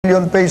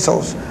million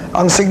pesos.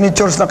 Ang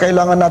signatures na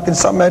kailangan natin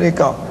sa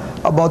Amerika,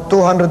 about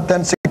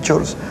 210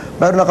 signatures.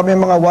 Meron na kami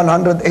mga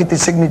 180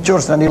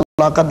 signatures na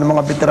nilakad ng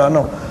mga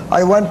veterano.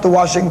 I went to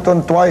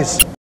Washington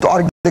twice to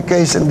argue the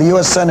case in the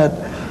U.S. Senate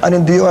and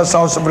in the U.S.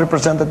 House of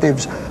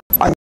Representatives.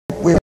 I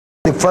with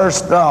the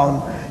first round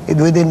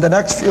within the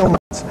next few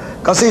months.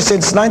 Kasi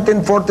since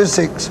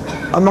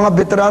 1946, ang mga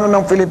veterano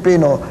ng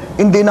Filipino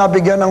hindi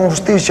nabigyan ng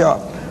hustisya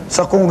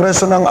sa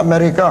Kongreso ng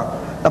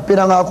Amerika na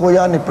pinangako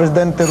yan ni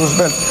Presidente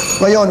Roosevelt.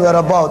 Ngayon, we are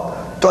about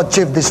to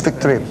achieve this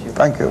victory.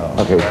 Thank you.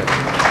 Okay.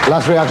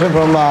 Last reaction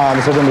from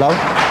Mr. Dumlao.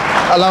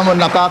 Alam mo,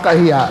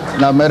 nakakahiya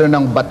na meron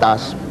ng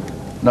batas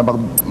na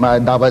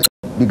dapat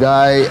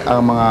bigay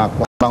ang mga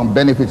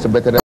benefits sa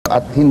veteran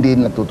at hindi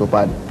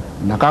natutupad.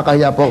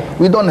 Nakakahiya po.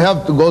 We don't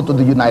have to go to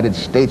the United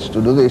States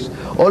to do this.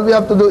 All we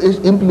have to do is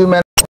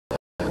implement.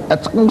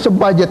 At kung sa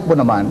budget po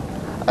naman,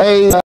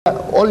 ay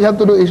all you have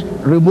to do is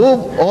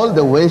remove all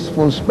the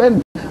wasteful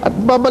spending. At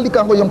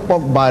babalikan ko yung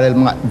pork barrel,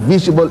 mga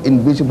visible,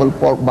 invisible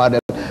pork barrel.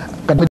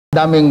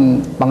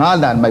 Kadaming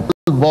pangalan, may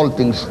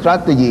vaulting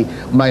strategy,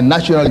 may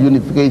National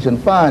Unification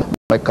Fund,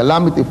 may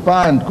Calamity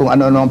Fund, kung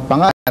ano-ano ang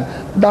pangalan.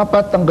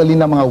 Dapat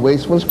tanggalin ang mga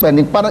wasteful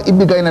spending para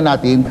ibigay na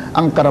natin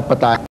ang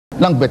karapatan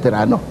ng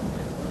veterano.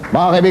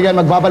 Mga kaibigan,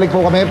 magbabalik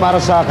po kami para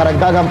sa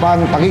karagdagang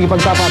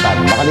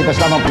pagkikipagtapatan. Makalipas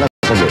lamang pala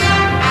sa sagot.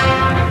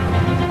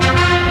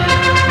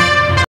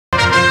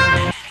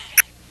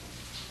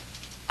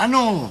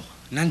 Ano?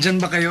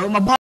 Nandyan ba kayo?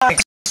 Mabuhay!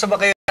 Sa ba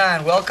kayo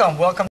yan? Welcome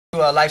to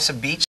Live sa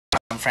Beach.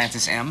 I'm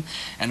Francis M.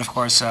 And of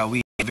course,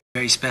 we have a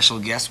very special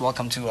guest.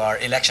 Welcome to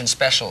our election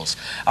specials.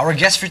 Our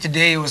guest for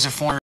today was a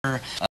former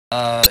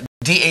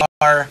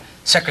DAR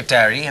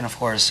Secretary and of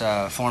course,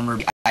 former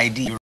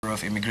ID Bureau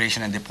of Immigration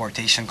and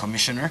Deportation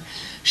Commissioner.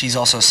 She's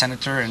also a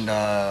senator and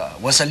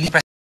was a lead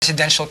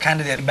presidential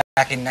candidate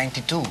back in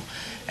 '92.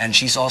 And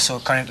she's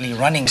also currently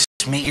running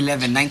May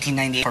 11,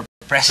 1998 for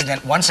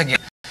president once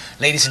again.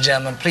 Ladies and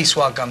gentlemen, please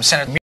welcome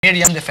Senator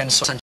Miriam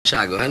Defensor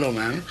Santiago. Hello,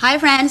 ma'am.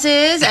 Hi,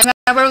 Francis. I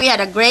remember we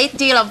had a great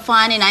deal of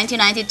fun in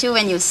 1992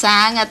 when you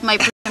sang at my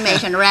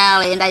proclamation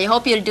rally, and I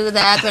hope you'll do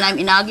that when I'm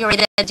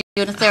inaugurated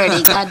June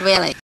 30, God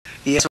willing.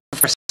 Yes,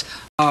 of course.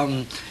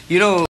 You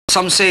know,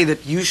 some say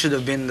that you should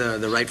have been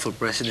the rightful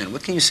president.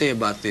 What can you say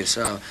about this?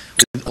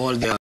 With all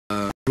the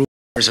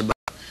rumors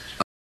about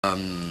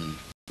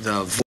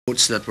the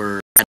votes that were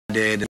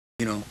added,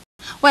 you know.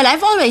 Well,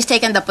 I've always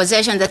taken the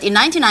position that in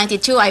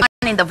 1992 I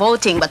won in the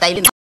voting, but I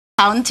didn't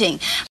counting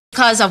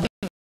because of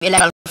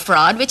electoral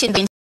fraud, which in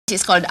the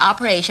is called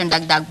Operation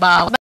Dagdag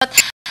Baw. But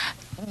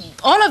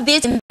all of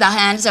this in the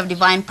hands of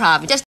divine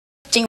providence, just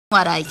doing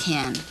what I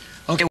can.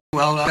 Okay,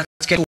 well,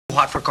 let's get too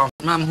hot for comfort.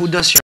 Ma'am, who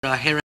does your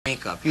hair and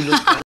makeup? You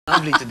look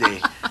lovely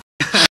today.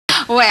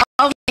 Well,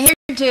 my hair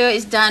too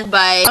is done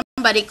by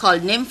somebody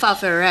called Nympha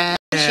Ferrer.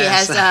 Yes. She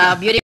has a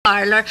beauty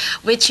parlor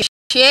which she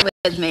shared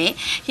with me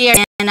here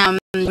in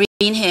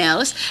Green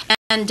Hills,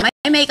 and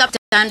my makeup is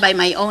done by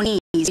my own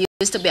niece. She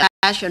used to be a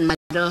fashion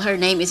model. Her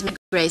name is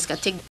Grace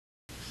Katig.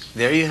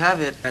 There you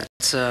have it.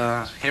 That's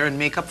hair and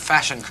makeup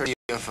fashion courtesy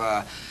of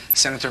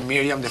Senator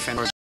Miriam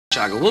Defensor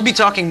Santiago. We'll be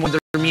talking more.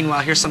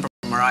 Meanwhile, here's some from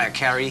Mariah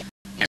Carey.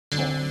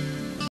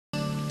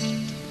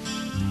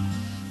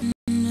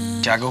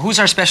 Santiago, who's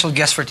our special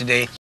guest for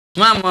today?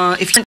 Ma'am,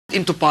 if you weren't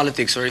into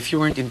politics or if you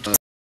weren't into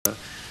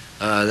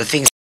the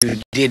things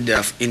you did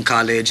in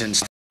college and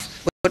stuff,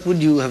 what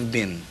would you have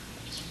been?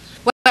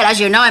 Well, as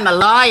you know, I'm a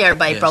lawyer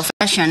by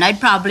profession. I'd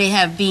probably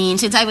have been,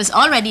 since I was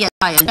already a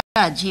trial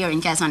judge here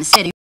in Quezon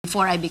City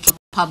before I became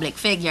a public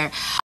figure,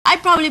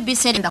 I'd probably be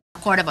sitting in the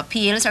Court of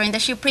Appeals or in the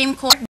Supreme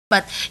Court.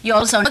 But you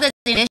also know that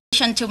in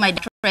addition to my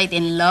doctorate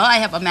in law, I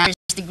have a master's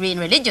degree in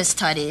religious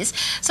studies.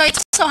 So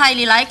it's so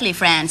highly likely,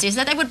 Francis,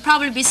 that I would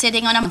probably be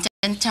sitting on a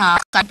mountain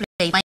top and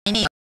play my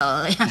needle.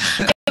 I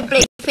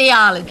play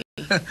theology.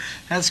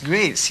 That's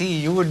great. See,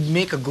 you would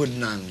make a good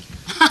nun.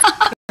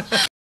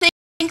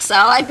 So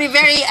I'd be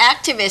very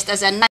activist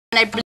as a nun.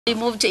 I'd probably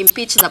move to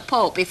impeach the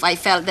Pope if I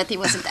felt that he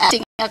wasn't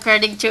acting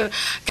according to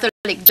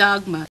Catholic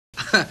dogma.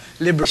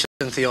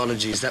 Liberation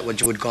theology, is that what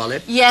you would call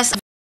it? Yes,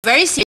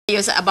 very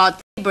serious about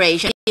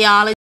liberation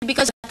theology,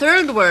 because a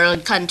third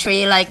world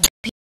country like the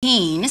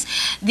Philippines,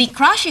 the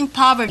crushing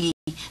poverty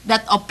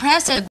that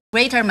oppresses the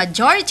greater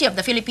majority of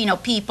the Filipino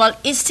people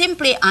is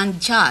simply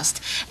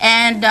unjust.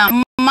 And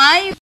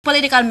my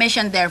political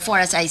mission, therefore,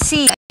 as I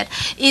see it,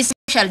 is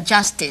social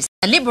justice,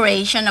 the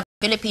liberation of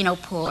Filipino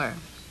poor.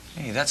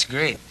 Hey, that's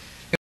great.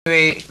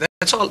 Anyway,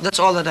 that's all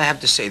that I have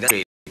to say. That's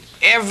great.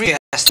 Every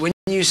guest, when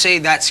you say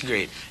that's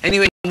great.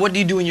 Anyway, what do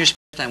you do in your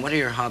spare time? What are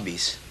your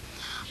hobbies?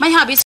 My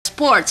hobbies are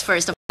sports,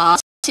 first of all.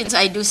 Since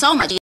I do so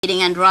much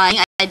reading and writing,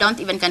 I don't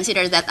even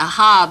consider that a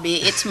hobby.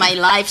 It's my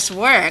life's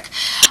work.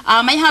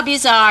 My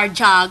hobbies are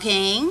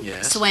jogging,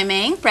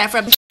 swimming,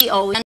 preferably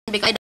ocean,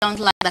 because I don't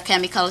like the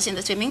chemicals in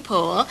the swimming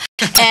pool.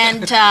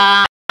 And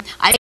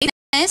I play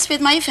tennis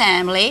with my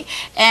family,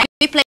 and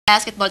we play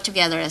basketball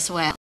together as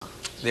well.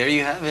 There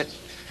you have it.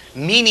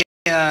 Mini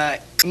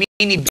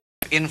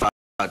info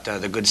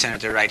about the good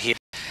senator right here.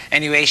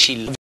 Anyway,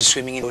 she loves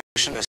swimming in the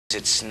ocean because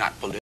it's not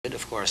polluted,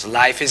 of course.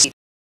 Life is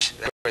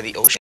where the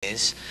ocean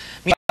is.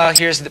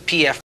 Here's the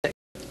PF.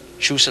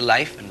 Choose a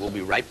life, and we'll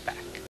be right back.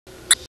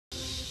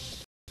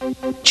 4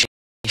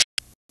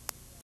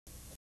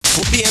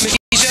 p.m. in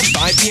Asia,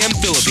 5 p.m.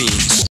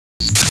 Philippines.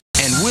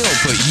 And we'll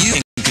put you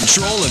in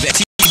control of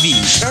MTV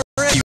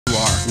wherever you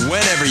are,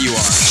 whenever you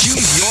are.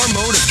 Choose your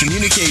mode of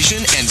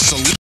communication and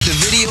select the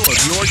video of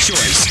your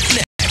choice.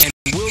 And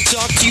we'll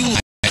talk to you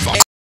live on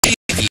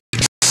MTV.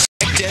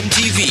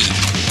 MTV.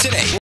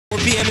 Today, 4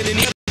 p.m. in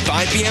India,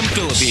 5 p.m.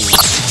 Philippines.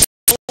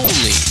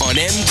 Only on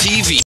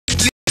MTV.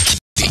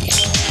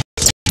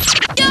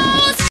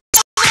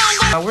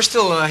 We're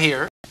still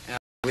here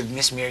with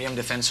Miss Miriam,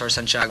 Defensor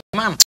Santiago.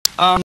 Ma'am,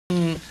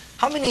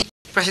 how many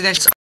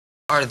presidents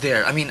are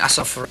there? I mean, as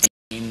of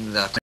in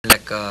the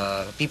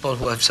people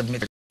who have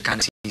submitted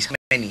candidacies, how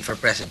many for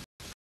president?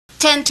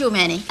 10 too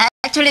many.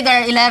 Actually,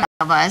 there are 11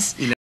 of us.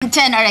 11.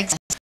 10 are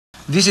exact.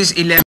 This is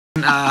 11.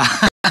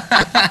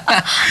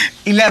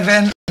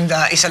 11 and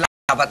isa lang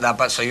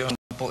dapat. So yung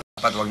po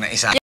dapat wag na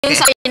isa. Yung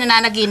sa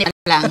nananaginip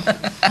lang.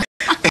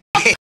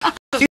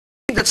 Do you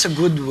think that's a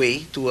good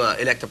way to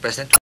elect a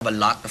president, to have a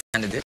lot of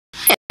candidates?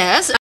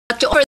 Yes,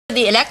 to offer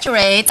the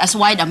electorate as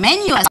wide a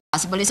menu as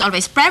possible is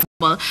always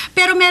preferable.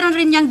 Pero meron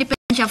rin niyang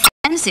diferensya,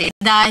 Francis,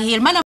 dahil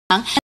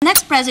malamang the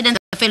next president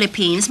of the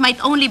Philippines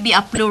might only be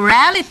a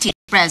plurality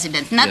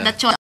president, not the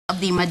choice of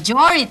the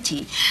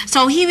majority.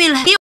 So he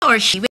or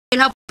she will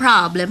have a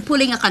problem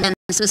pulling a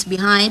consensus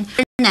behind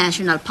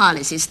national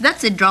policies.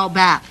 That's the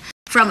drawback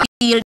from a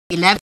field of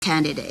 11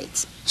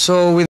 candidates.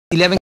 So with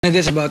 11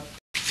 candidates, about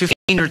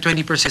 15 or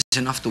 20% is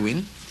enough to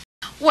win?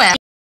 Well,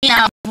 in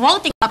a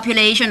voting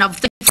population of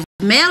 3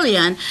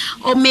 million,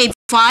 or maybe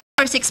 5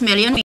 or 6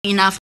 million would be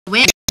enough to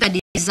win a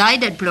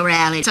decided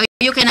plurality. So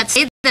you cannot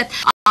say that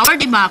our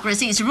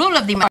democracy is rule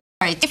of the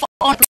majority if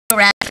only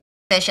plurality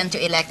is sufficient to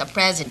elect a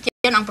president.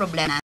 Yan ang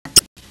problema.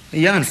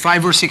 Yan,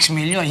 5 or 6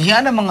 million.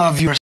 Yan ang mga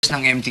viewers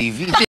ng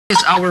MTV. This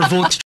is our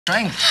vote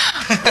strength.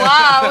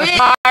 Wow,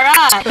 all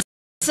right.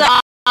 So,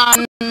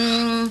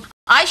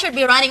 I should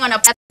be running on a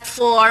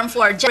platform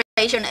for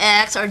Generation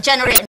X or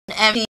Generation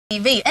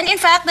MTV. And in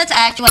fact, that's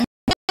actually what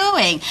I'm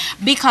doing.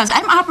 Because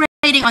I'm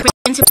operating on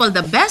principle,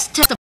 the best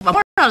test of a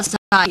moral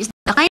society is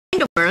the kind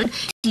of world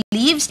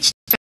leaves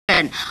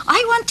children.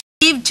 I want to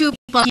give to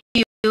people,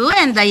 you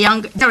and the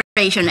young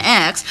Generation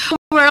X, a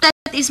world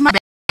that is much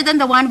better than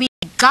the one we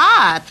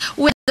got.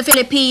 With the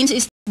Philippines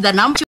is the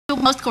number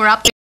 2 most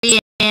corrupt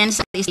in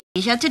Southeast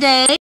Asia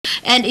today,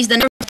 and is the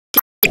number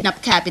 2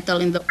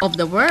 capital of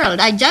the world.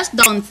 I just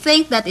don't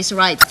think that is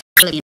right.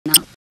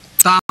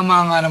 Tama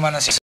nga naman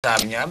ang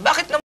sinasabi niya.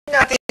 Bakit naman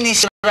natin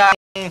isira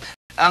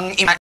ang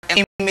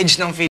image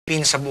ng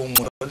Philippines sa buong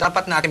mundo?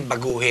 Dapat natin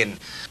baguhin.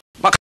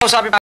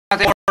 Makausapin pa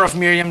natin more of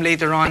Miriam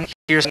later on.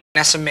 Here's an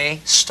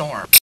SMA,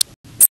 Storm.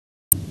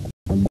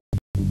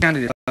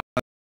 Candidate,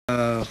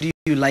 do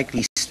you like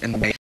least and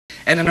why?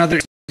 And another,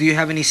 do you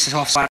have any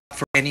soft spot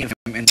for any of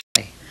them and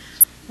why?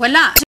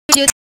 Wala.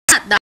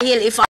 Dahil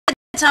if I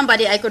had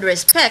somebody I could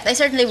respect, I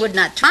certainly would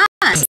not try.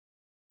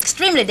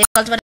 Extremely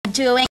difficult what I'm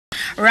doing,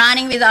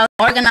 running without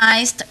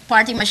organized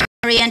party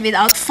machinery and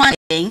without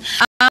funding.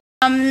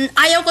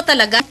 Ayaw ko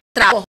talaga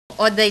trapo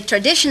o the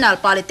traditional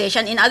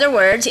politician. In other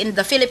words, in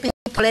the Philippine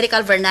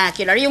political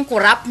vernacular, yung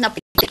corrupt na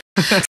politik.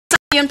 So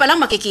yun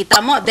palang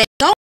makikita mo. They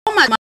so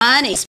much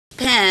money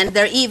spent,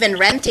 they're even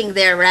renting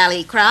their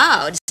rally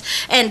crowds.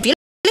 And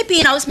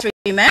Filipinos,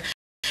 remember,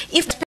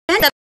 if they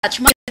spend that much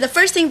money, the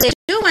first thing they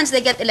do once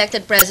they get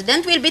elected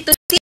president will be to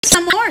steal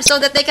some more so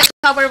that they can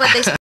cover what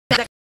they spend in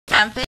the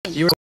campaign.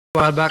 You were a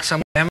while back,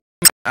 some of them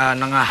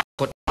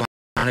nangahakot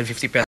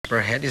 150 pesos per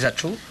head. Is that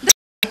true?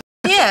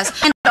 Yes,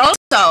 and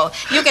also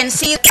you can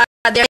see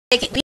they're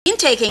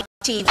taking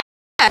TV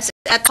ads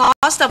at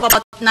cost of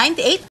about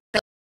 98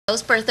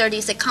 pesos per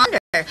 30 seconds.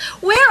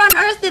 Where on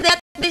earth did they get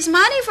this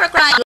money for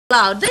crying out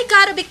loud? They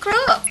gotta be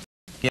crook.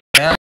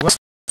 Yeah, well,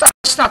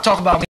 let's not talk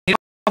about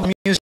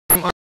music.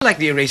 Like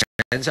the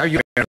Eraserheads, are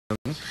you aware of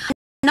them?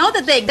 Know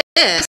that they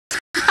exist.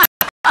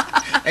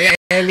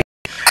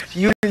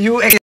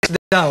 you exist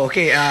now,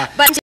 okay?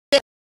 But I'm a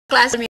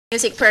classical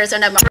music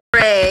person, I'm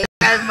afraid.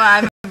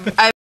 I'm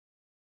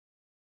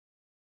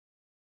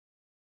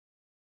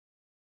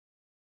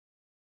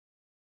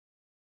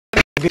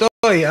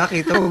Bitoy,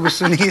 kita mo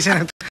gusto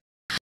niya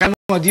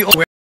do you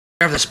aware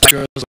of the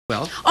Spice Girls as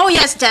well? Oh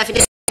yes,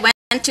 definitely. I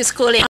went to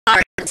school in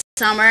Harvard this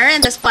summer,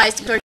 and the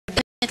Spice Girls were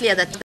definitely at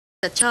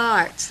the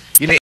charts.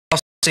 You know,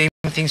 same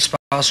thing,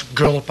 spouse,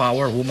 girl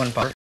power, woman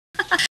power.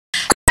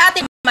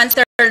 Ating man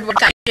third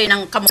world country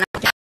ng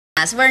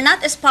Kamunas, we're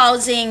not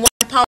espousing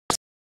one power,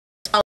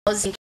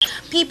 espousing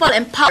people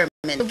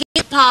empowerment to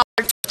give power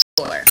to the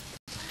poor.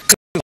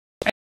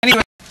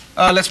 Anyway,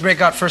 let's break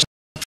out first